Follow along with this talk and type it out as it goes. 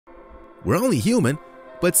We're only human,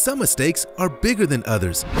 but some mistakes are bigger than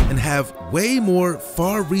others and have way more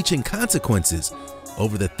far-reaching consequences.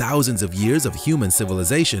 Over the thousands of years of human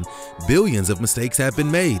civilization, billions of mistakes have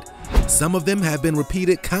been made. Some of them have been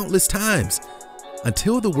repeated countless times.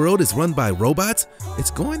 Until the world is run by robots,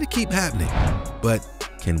 it's going to keep happening. But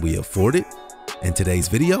can we afford it? In today's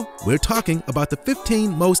video, we're talking about the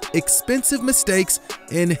 15 most expensive mistakes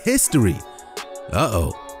in history.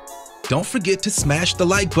 Uh-oh. Don't forget to smash the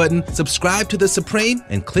like button, subscribe to The Supreme,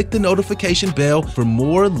 and click the notification bell for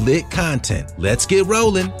more lit content. Let's get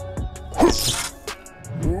rolling.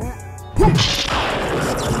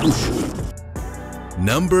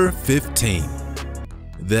 Number 15.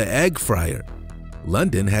 The egg fryer.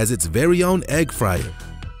 London has its very own egg fryer.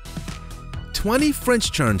 20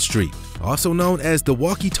 French Churn Street, also known as the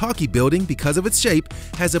Walkie-Talkie Building because of its shape,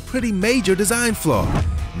 has a pretty major design flaw.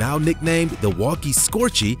 Now nicknamed the Walkie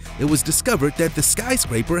Scorchy, it was discovered that the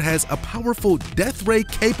skyscraper has a powerful death ray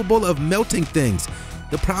capable of melting things.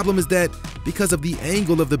 The problem is that because of the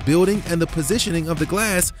angle of the building and the positioning of the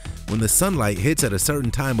glass, when the sunlight hits at a certain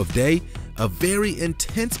time of day, a very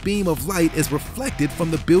intense beam of light is reflected from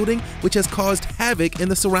the building, which has caused havoc in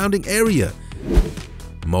the surrounding area.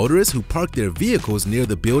 Motorists who park their vehicles near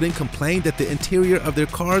the building complained that the interior of their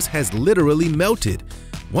cars has literally melted.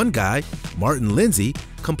 One guy, Martin Lindsay,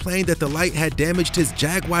 complained that the light had damaged his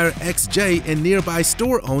Jaguar XJ, and nearby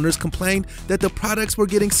store owners complained that the products were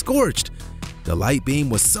getting scorched. The light beam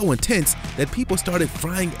was so intense that people started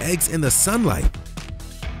frying eggs in the sunlight.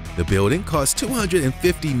 The building cost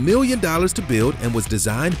 $250 million to build and was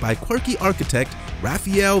designed by quirky architect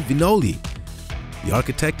Raffaele Vignoli. The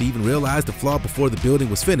architect even realized the flaw before the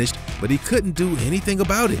building was finished, but he couldn't do anything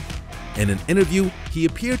about it. In an interview, he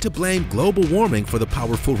appeared to blame global warming for the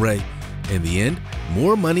powerful ray. In the end,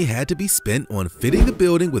 more money had to be spent on fitting the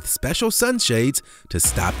building with special sunshades to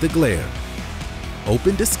stop the glare.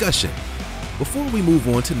 Open discussion. Before we move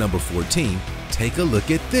on to number 14, take a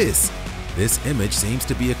look at this. This image seems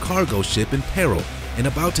to be a cargo ship in peril and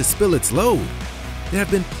about to spill its load. There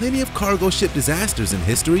have been plenty of cargo ship disasters in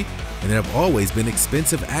history, and there have always been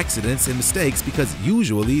expensive accidents and mistakes because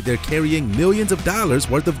usually they're carrying millions of dollars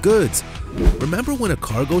worth of goods. Remember when a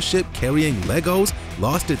cargo ship carrying Legos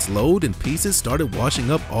lost its load and pieces started washing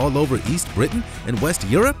up all over East Britain and West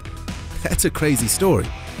Europe? That's a crazy story.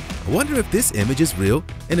 I wonder if this image is real,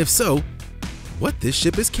 and if so, what this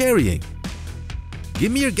ship is carrying.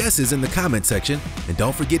 Give me your guesses in the comment section, and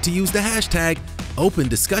don't forget to use the hashtag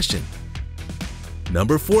 #OpenDiscussion.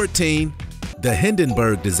 Number 14. The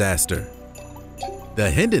Hindenburg Disaster. The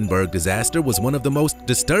Hindenburg disaster was one of the most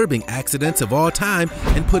disturbing accidents of all time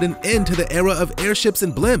and put an end to the era of airships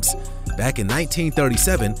and blimps. Back in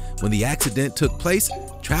 1937, when the accident took place,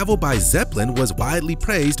 travel by Zeppelin was widely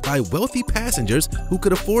praised by wealthy passengers who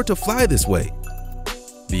could afford to fly this way.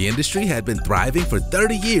 The industry had been thriving for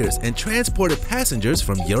 30 years and transported passengers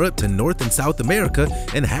from Europe to North and South America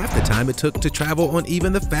in half the time it took to travel on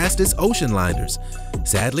even the fastest ocean liners.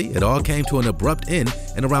 Sadly, it all came to an abrupt end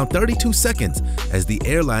in around 32 seconds as the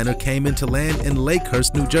airliner came into land in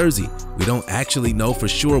Lakehurst, New Jersey. We don't actually know for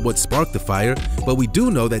sure what sparked the fire, but we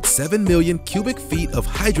do know that 7 million cubic feet of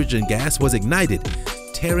hydrogen gas was ignited,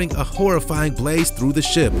 tearing a horrifying blaze through the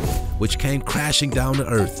ship, which came crashing down to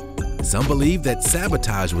Earth. Some believe that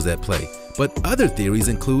sabotage was at play, but other theories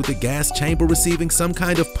include the gas chamber receiving some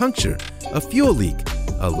kind of puncture, a fuel leak,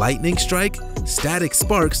 a lightning strike, static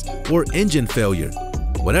sparks, or engine failure.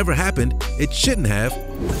 Whatever happened, it shouldn't have.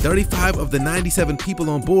 35 of the 97 people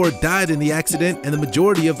on board died in the accident, and the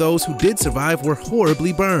majority of those who did survive were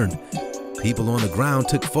horribly burned. People on the ground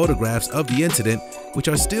took photographs of the incident, which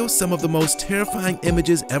are still some of the most terrifying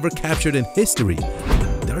images ever captured in history.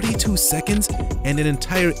 32 seconds and an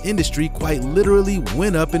entire industry quite literally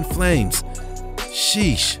went up in flames.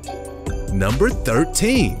 Sheesh. Number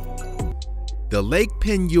 13. The Lake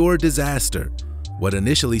Peigneur Disaster. What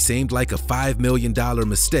initially seemed like a $5 million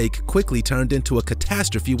mistake quickly turned into a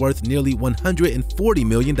catastrophe worth nearly $140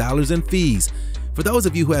 million in fees. For those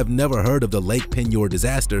of you who have never heard of the Lake Peigneur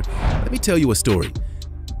disaster, let me tell you a story.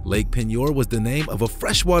 Lake Peigneur was the name of a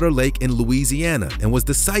freshwater lake in Louisiana and was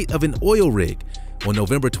the site of an oil rig. On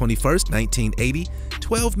November 21, 1980,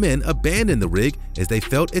 12 men abandoned the rig as they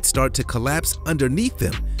felt it start to collapse underneath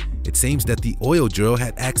them. It seems that the oil drill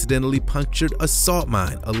had accidentally punctured a salt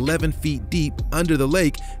mine 11 feet deep under the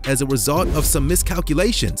lake as a result of some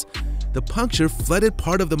miscalculations. The puncture flooded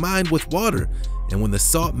part of the mine with water, and when the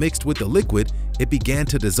salt mixed with the liquid, it began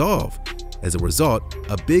to dissolve. As a result,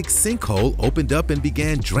 a big sinkhole opened up and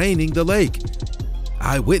began draining the lake.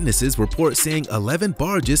 Eyewitnesses report seeing 11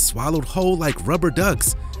 barges swallowed whole like rubber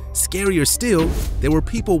ducks. Scarier still, there were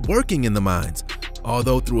people working in the mines.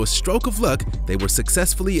 Although through a stroke of luck, they were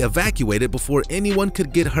successfully evacuated before anyone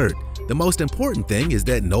could get hurt. The most important thing is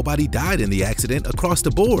that nobody died in the accident across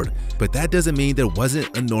the board, but that doesn't mean there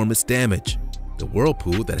wasn't enormous damage. The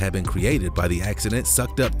whirlpool that had been created by the accident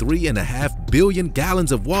sucked up 3.5 billion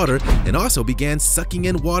gallons of water and also began sucking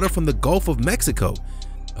in water from the Gulf of Mexico.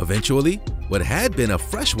 Eventually, what had been a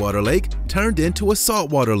freshwater lake turned into a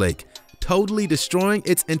saltwater lake, totally destroying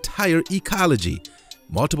its entire ecology.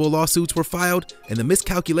 Multiple lawsuits were filed, and the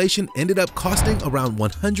miscalculation ended up costing around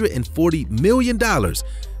 $140 million,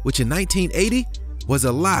 which in 1980 was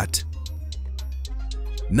a lot.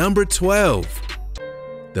 Number 12.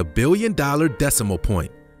 The billion-dollar decimal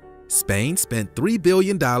point. Spain spent $3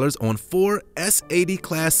 billion on 4 S-80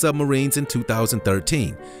 class submarines in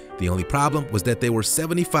 2013. The only problem was that they were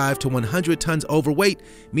 75 to 100 tons overweight,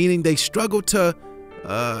 meaning they struggled to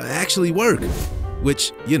actually work,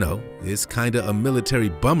 which, you know, is kinda a military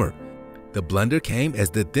bummer. The blunder came as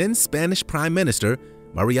the then Spanish Prime Minister,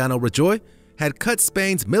 Mariano Rajoy, had cut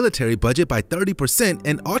Spain's military budget by 30%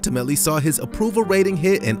 and ultimately saw his approval rating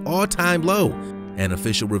hit an all-time low. An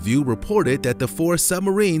official review reported that the 4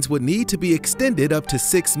 submarines would need to be extended up to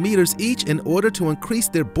 6 meters each in order to increase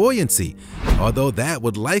their buoyancy, although that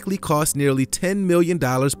would likely cost nearly $10 million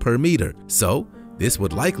per meter. So, this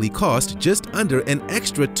would likely cost just under an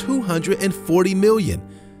extra $240 million.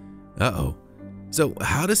 Uh-oh. So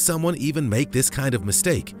how does someone even make this kind of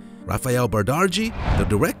mistake? Rafael Bardarji, the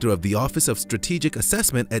director of the Office of Strategic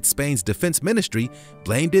Assessment at Spain's Defense Ministry,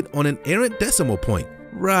 blamed it on an errant decimal point.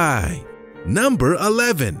 Right. Number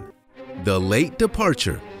 11. The late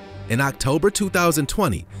departure. In October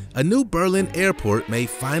 2020, a new Berlin airport may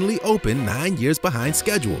finally open 9 years behind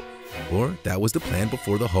schedule. Or that was the plan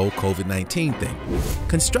before the whole COVID-19 thing.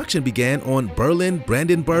 Construction began on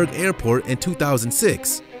Berlin-Brandenburg Airport in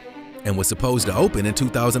 2006 and was supposed to open in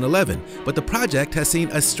 2011, but the project has seen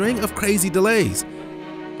a string of crazy delays.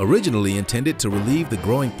 Originally intended to relieve the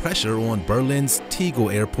growing pressure on Berlin's Tegel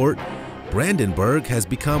Airport, Brandenburg has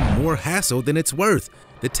become more hassle than it's worth.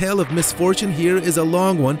 The tale of misfortune here is a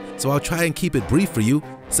long one, so I'll try and keep it brief for you.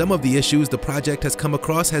 Some of the issues the project has come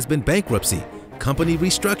across has been bankruptcy, company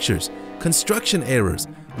restructures, construction errors,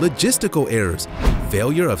 logistical errors,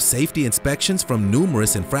 failure of safety inspections from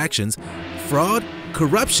numerous infractions, fraud,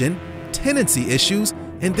 corruption, tenancy issues,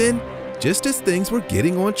 and then, just as things were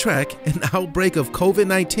getting on track, an outbreak of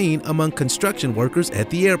COVID-19 among construction workers at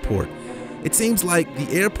the airport. It seems like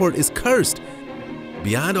the airport is cursed.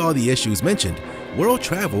 Beyond all the issues mentioned, world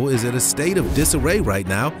travel is at a state of disarray right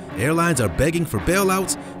now. Airlines are begging for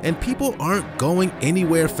bailouts, and people aren't going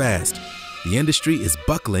anywhere fast. The industry is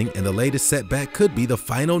buckling, and the latest setback could be the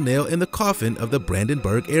final nail in the coffin of the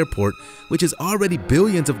Brandenburg Airport, which is already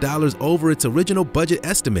billions of dollars over its original budget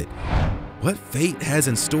estimate. What fate has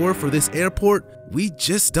in store for this airport, we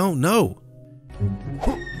just don't know.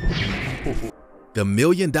 The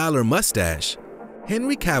million-dollar mustache.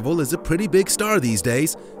 Henry Cavill is a pretty big star these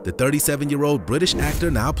days. The 37-year-old British actor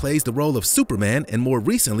now plays the role of Superman and more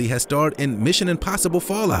recently has starred in Mission Impossible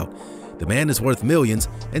Fallout. The man is worth millions,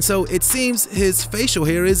 and so it seems his facial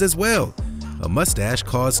hair is as well. A mustache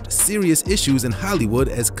caused serious issues in Hollywood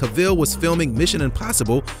as Cavill was filming Mission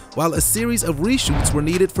Impossible while a series of reshoots were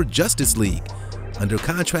needed for Justice League. Under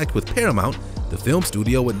contract with Paramount, the film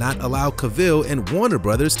studio would not allow Cavill and Warner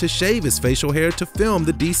Brothers to shave his facial hair to film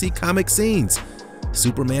the DC comic scenes.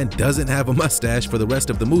 Superman doesn't have a mustache for the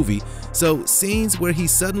rest of the movie, so scenes where he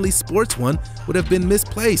suddenly sports one would have been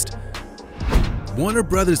misplaced. Warner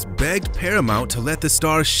Brothers begged Paramount to let the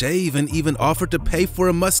star shave and even offered to pay for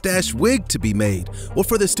a mustache wig to be made or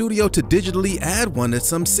for the studio to digitally add one to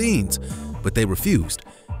some scenes, but they refused.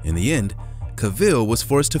 In the end, Cavill was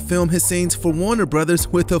forced to film his scenes for Warner Brothers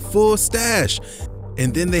with a full stash,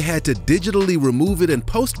 and then they had to digitally remove it in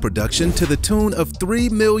post-production to the tune of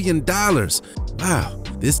 $3 million. Wow,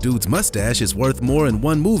 this dude's mustache is worth more in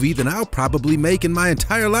one movie than I'll probably make in my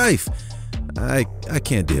entire life. I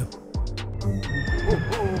can't deal.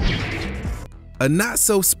 A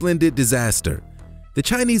not-so-splendid disaster. The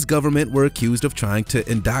Chinese government were accused of trying to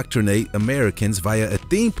indoctrinate Americans via a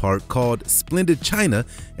theme park called Splendid China,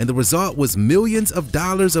 and the result was millions of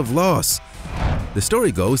dollars of loss. The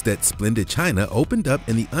story goes that Splendid China opened up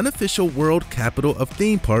in the unofficial world capital of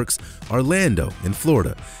theme parks, Orlando, in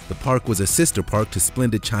Florida. The park was a sister park to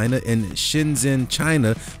Splendid China in Shenzhen,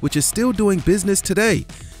 China, which is still doing business today.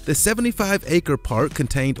 The 75-acre park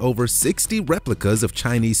contained over 60 replicas of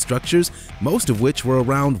Chinese structures, most of which were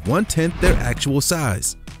around 1/10 their actual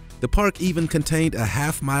size. The park even contained a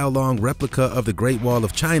half-mile-long replica of the Great Wall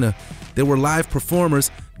of China. There were live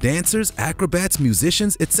performers, dancers, acrobats,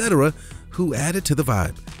 musicians, etc., who added to the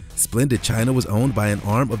vibe. Splendid China was owned by an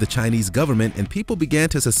arm of the Chinese government, and people began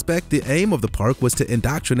to suspect the aim of the park was to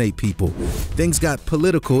indoctrinate people. Things got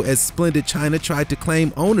political as Splendid China tried to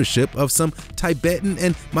claim ownership of some Tibetan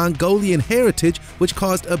and Mongolian heritage, which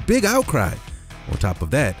caused a big outcry. On top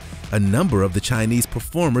of that, a number of the Chinese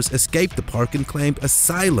performers escaped the park and claimed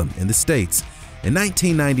asylum in the States. In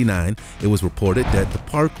 1999, it was reported that the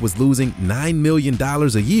park was losing $9 million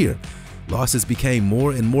a year. Losses became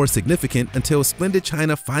more and more significant until Splendid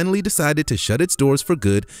China finally decided to shut its doors for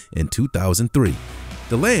good in 2003.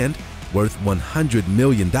 The land, worth $100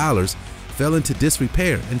 million, fell into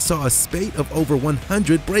disrepair and saw a spate of over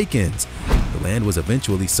 100 break-ins. The land was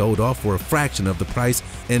eventually sold off for a fraction of the price,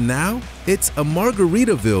 and now it's a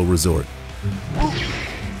Margaritaville resort.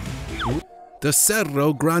 The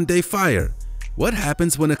Cerro Grande Fire. What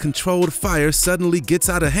happens when a controlled fire suddenly gets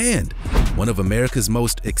out of hand? One of America's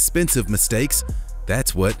most expensive mistakes.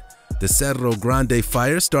 That's what. The Cerro Grande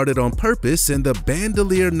Fire started on purpose in the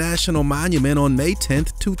Bandelier National Monument on May 10,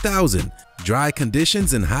 2000. Dry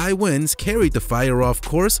conditions and high winds carried the fire off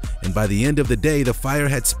course, and by the end of the day, the fire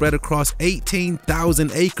had spread across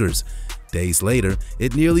 18,000 acres. Days later,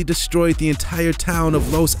 it nearly destroyed the entire town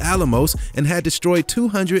of Los Alamos and had destroyed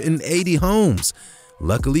 280 homes.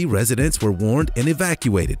 Luckily, residents were warned and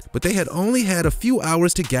evacuated, but they had only had a few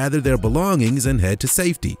hours to gather their belongings and head to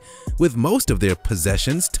safety, with most of their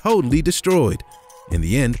possessions totally destroyed. In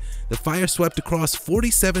the end, the fire swept across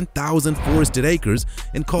 47,000 forested acres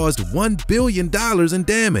and caused $1 billion in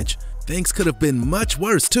damage. Things could have been much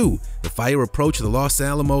worse too. The fire approached the Los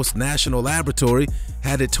Alamos National Laboratory.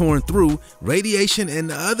 Had it torn through, radiation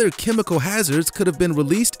and other chemical hazards could have been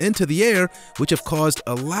released into the air, which have caused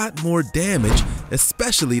a lot more damage,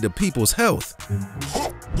 especially to people's health.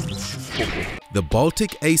 The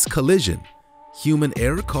Baltic Ace collision. Human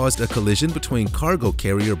error caused a collision between cargo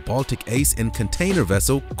carrier Baltic Ace and container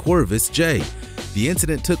vessel Corvus J. The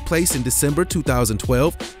incident took place in December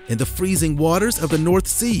 2012 in the freezing waters of the North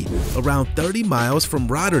Sea, around 30 miles from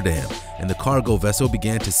Rotterdam, and the cargo vessel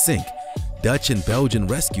began to sink. Dutch and Belgian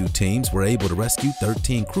rescue teams were able to rescue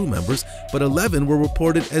 13 crew members, but 11 were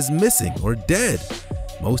reported as missing or dead.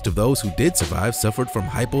 Most of those who did survive suffered from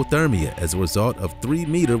hypothermia as a result of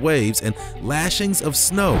 3-meter waves and lashings of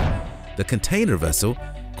snow. The container vessel,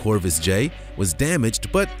 Corvus J, was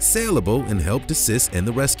damaged but sailable and helped assist in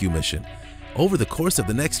the rescue mission. Over the course of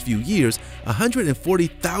the next few years,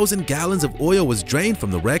 140,000 gallons of oil was drained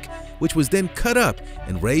from the wreck, which was then cut up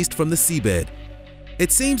and raised from the seabed.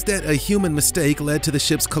 It seems that a human mistake led to the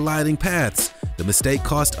ship's colliding paths. The mistake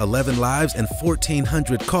cost 11 lives and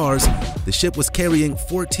 1,400 cars. The ship was carrying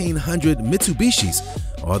 1,400 Mitsubishis.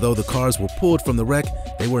 Although the cars were pulled from the wreck,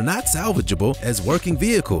 they were not salvageable as working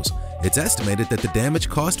vehicles. It's estimated that the damage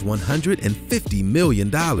cost $150 million.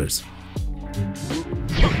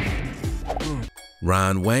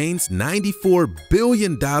 Ron Wayne's $94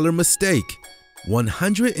 billion mistake.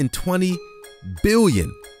 $120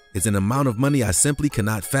 billion is an amount of money I simply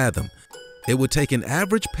cannot fathom. It would take an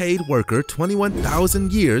average paid worker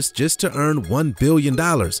 21,000 years just to earn $1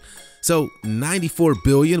 billion. So 94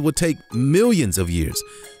 billion would take millions of years.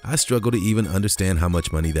 I struggle to even understand how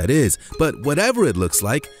much money that is, but whatever it looks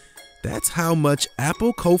like, that's how much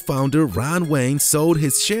Apple co-founder Ron Wayne sold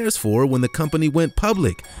his shares for when the company went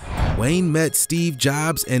public. Wayne met Steve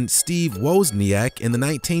Jobs and Steve Wozniak in the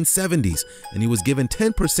 1970s, and he was given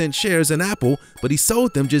 10% shares in Apple, but he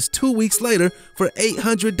sold them just 2 weeks later for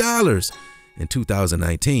 $800. In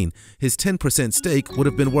 2019, his 10% stake would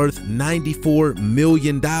have been worth $94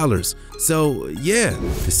 million. So yeah,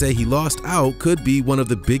 to say he lost out could be one of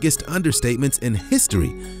the biggest understatements in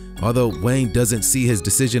history. Although Wayne doesn't see his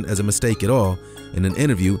decision as a mistake at all, in an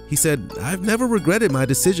interview, he said, "I've never regretted my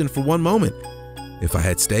decision for one moment. If I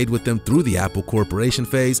had stayed with them through the Apple Corporation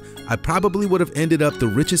phase, I probably would have ended up the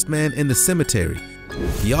richest man in the cemetery."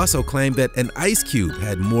 He also claimed that an ice cube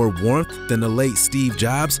had more warmth than the late Steve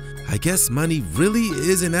Jobs. I guess money really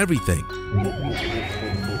isn't everything.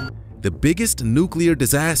 The biggest nuclear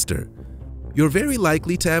disaster. You're very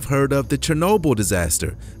likely to have heard of the Chernobyl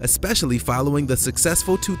disaster, especially following the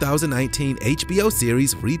successful 2019 HBO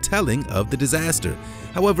series retelling of the disaster.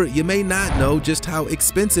 However, you may not know just how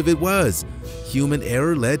expensive it was. Human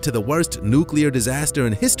error led to the worst nuclear disaster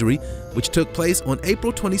in history, which took place on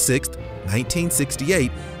April 26,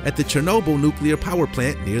 1968, at the Chernobyl nuclear power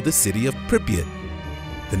plant near the city of Pripyat.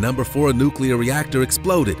 The number 4 nuclear reactor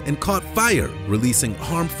exploded and caught fire, releasing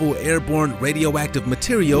harmful airborne radioactive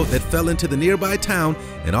material that fell into the nearby town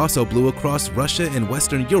and also blew across Russia and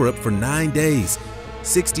Western Europe for 9 days.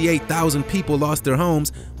 68,000 people lost their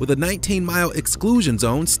homes, with a 19-mile exclusion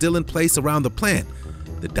zone still in place around the plant.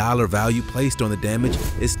 The dollar value placed on the damage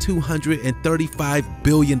is $235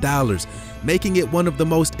 billion, making it one of the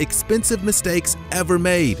most expensive mistakes ever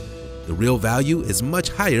made. The real value is much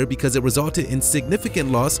higher because it resulted in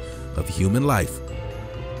significant loss of human life.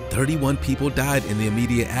 31 people died in the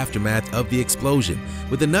immediate aftermath of the explosion,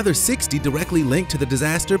 with another 60 directly linked to the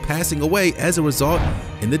disaster passing away as a result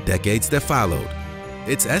in the decades that followed.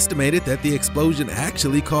 It's estimated that the explosion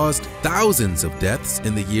actually caused thousands of deaths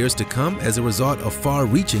in the years to come as a result of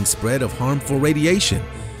far-reaching spread of harmful radiation.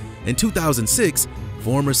 In 2006,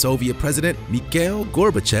 former Soviet President Mikhail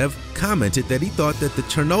Gorbachev commented that he thought that the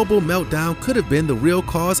Chernobyl meltdown could have been the real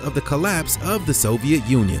cause of the collapse of the Soviet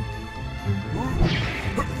Union.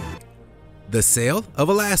 The sale of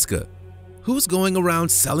Alaska. Who's going around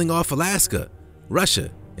selling off Alaska? Russia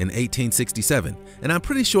in 1867, and I'm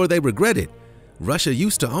pretty sure they regret it. Russia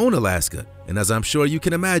used to own Alaska, and as I'm sure you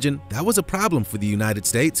can imagine, that was a problem for the United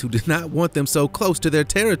States, who did not want them so close to their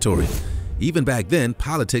territory. Even back then,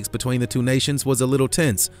 politics between the two nations was a little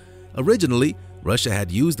tense. Originally, Russia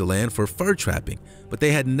had used the land for fur trapping, but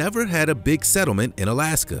they had never had a big settlement in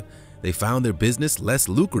Alaska. They found their business less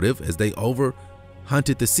lucrative as they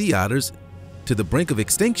over-hunted the sea otters to the brink of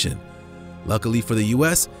extinction. Luckily for the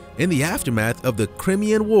U.S., in the aftermath of the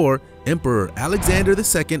Crimean War, Emperor Alexander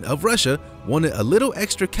II of Russia wanted a little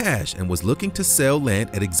extra cash and was looking to sell land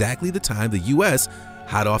at exactly the time the U.S.,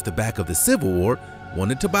 hot off the back of the Civil War,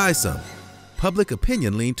 wanted to buy some. Public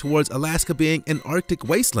opinion leaned towards Alaska being an Arctic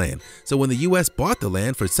wasteland, so when the U.S. bought the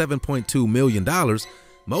land for $7.2 million,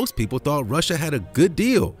 most people thought Russia had a good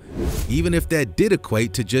deal, even if that did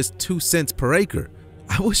equate to just 2 cents per acre.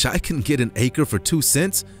 I wish I could get an acre for 2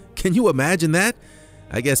 cents. Can you imagine that?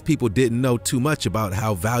 I guess people didn't know too much about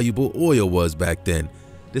how valuable oil was back then.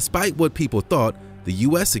 Despite what people thought, the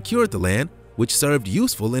U.S. secured the land, which served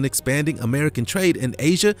useful in expanding American trade in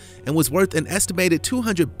Asia and was worth an estimated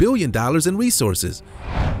 $200 billion in resources.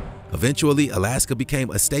 Eventually, Alaska became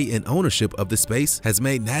a state, and ownership of the space has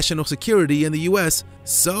made national security in the U.S.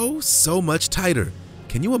 so much tighter.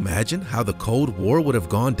 Can you imagine how the Cold War would have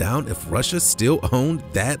gone down if Russia still owned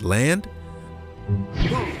that land?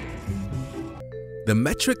 The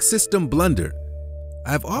metric system blunder.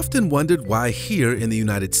 I've often wondered why here in the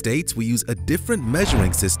United States we use a different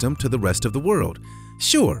measuring system to the rest of the world.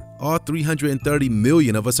 Sure, all 330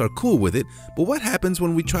 million of us are cool with it, but what happens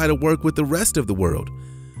when we try to work with the rest of the world?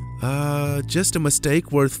 Just a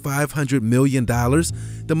mistake worth $500 million.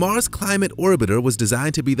 The Mars Climate Orbiter was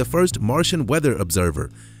designed to be the first Martian weather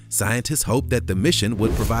observer. Scientists hoped that the mission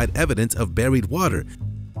would provide evidence of buried water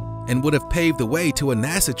and would have paved the way to a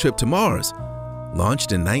NASA trip to Mars.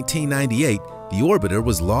 Launched in 1998, the orbiter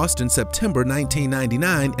was lost in September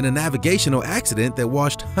 1999 in a navigational accident that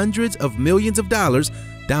washed hundreds of millions of dollars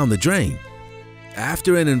down the drain.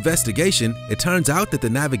 After an investigation, it turns out that the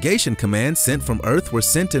navigation commands sent from Earth were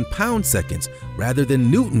sent in pound seconds rather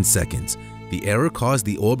than Newton seconds. The error caused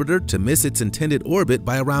the orbiter to miss its intended orbit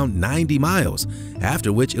by around 90 miles,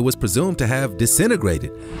 after which it was presumed to have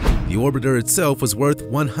disintegrated. The orbiter itself was worth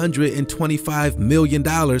 $125 million,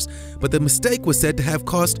 but the mistake was said to have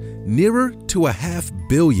cost nearer to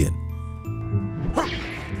 $500 million.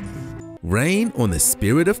 Rain on the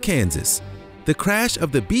Spirit of Kansas. The crash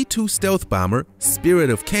of the B-2 stealth bomber Spirit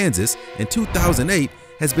of Kansas in 2008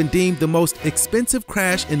 has been deemed the most expensive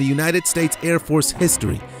crash in the United States Air Force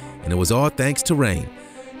history, and it was all thanks to rain.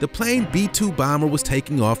 The plane B-2 bomber was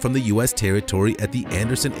taking off from the U.S. territory at the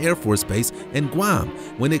Andersen Air Force Base in Guam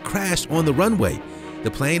when it crashed on the runway.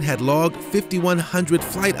 The plane had logged 5,100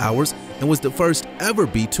 flight hours and was the first ever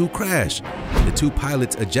B-2 crash. The 2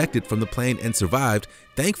 pilots ejected from the plane and survived,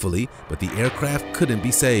 thankfully, but the aircraft couldn't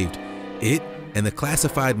be saved. It and the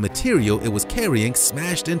classified material it was carrying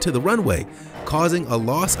smashed into the runway, causing a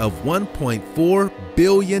loss of $1.4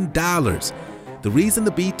 billion. The reason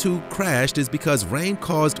the B-2 crashed is because rain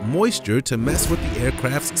caused moisture to mess with the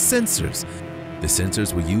aircraft's sensors. The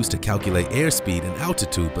sensors were used to calculate airspeed and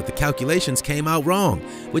altitude, but the calculations came out wrong,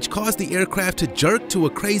 which caused the aircraft to jerk to a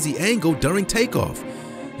crazy angle during takeoff.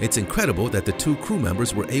 It's incredible that the 2 crew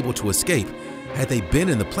members were able to escape. Had they been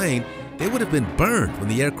in the plane, they would have been burned when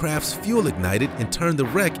the aircraft's fuel ignited and turned the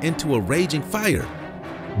wreck into a raging fire.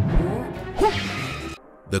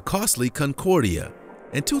 The costly Concordia.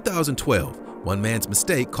 In 2012, One man's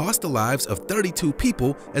mistake cost the lives of 32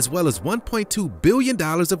 people as well as $1.2 billion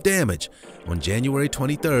of damage. On January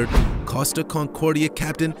 23rd, Costa Concordia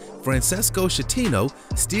captain Francesco Schettino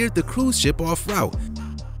steered the cruise ship off route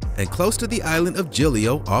and close to the island of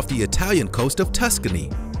Giglio off the Italian coast of Tuscany.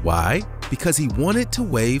 Why? Because he wanted to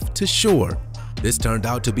wave to shore. This turned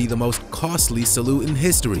out to be the most costly salute in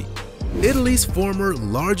history. Italy's former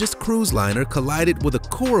largest cruise liner collided with a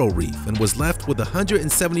coral reef and was left with a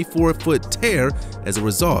 174-foot tear as a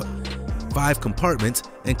result. 5 compartments,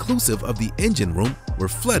 inclusive of the engine room, were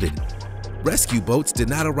flooded. Rescue boats did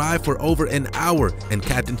not arrive for over an hour, and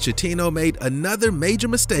Captain Schettino made another major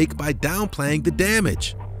mistake by downplaying the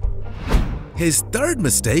damage. His third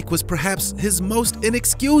mistake was perhaps his most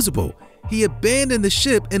inexcusable. He abandoned the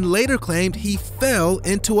ship and later claimed he fell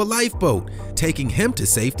into a lifeboat, taking him to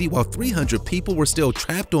safety while 300 people were still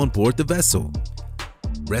trapped on board the vessel.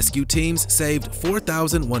 Rescue teams saved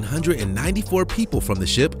 4,194 people from the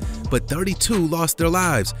ship, but 32 lost their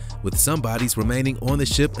lives, with some bodies remaining on the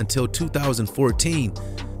ship until 2014.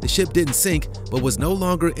 The ship didn't sink, but was no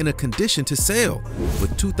longer in a condition to sail.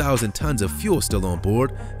 With 2,000 tons of fuel still on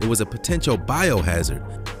board, it was a potential biohazard.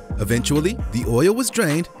 Eventually, the oil was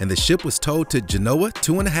drained and the ship was towed to Genoa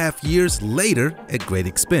 2.5 years later at great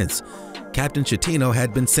expense. Captain Schettino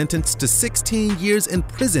had been sentenced to 16 years in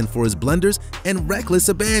prison for his blunders and reckless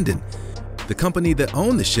abandon. The company that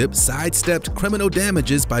owned the ship sidestepped criminal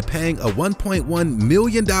damages by paying a $1.1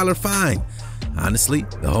 million fine. Honestly,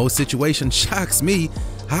 the whole situation shocks me.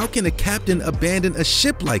 How can a captain abandon a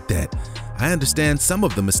ship like that? I understand some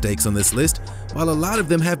of the mistakes on this list. While a lot of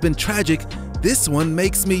them have been tragic, this one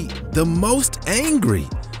makes me the most angry.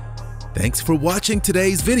 Thanks for watching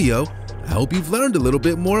today's video. I hope you've learned a little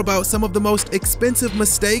bit more about some of the most expensive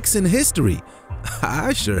mistakes in history.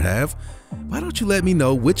 I sure have. Why don't you let me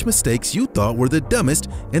know which mistakes you thought were the dumbest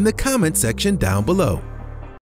in the comment section down below.